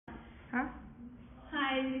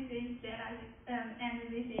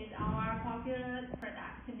popular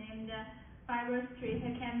product named fiber straight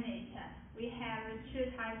cabinet. We have two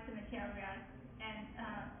types of materials, and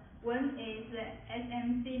one is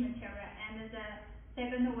SMC material, and the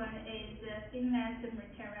second one is stainless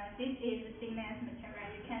material. This is stainless material.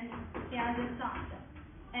 You can hear the sound,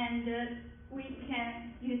 and we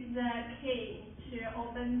can use the key to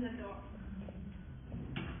open the door.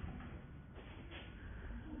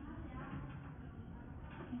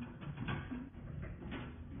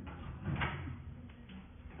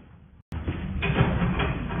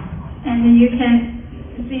 And you can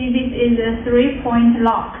see this is a 3-point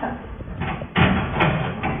lock.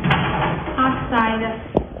 Upside,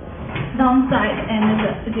 downside, and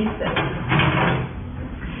this.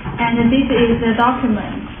 And this is the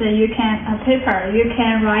document. So you can paper. You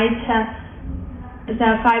can write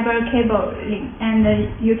the fiber cable link, and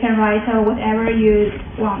you can write whatever you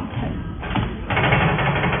want.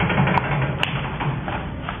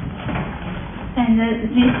 And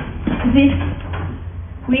this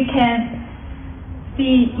we can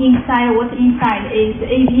see inside. What's inside is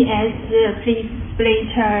ABS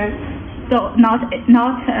splitter, so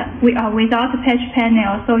without patch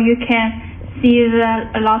panel, so you can see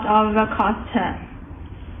a lot of the cost.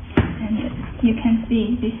 And you can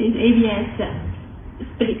see this is ABS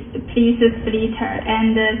splitter,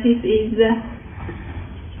 and this is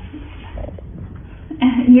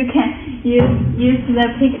you can use the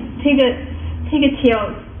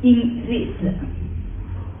pigtails in this.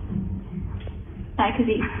 Like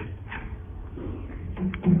this,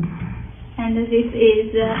 and this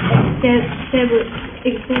is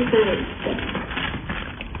accessories.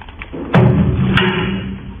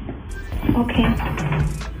 Okay.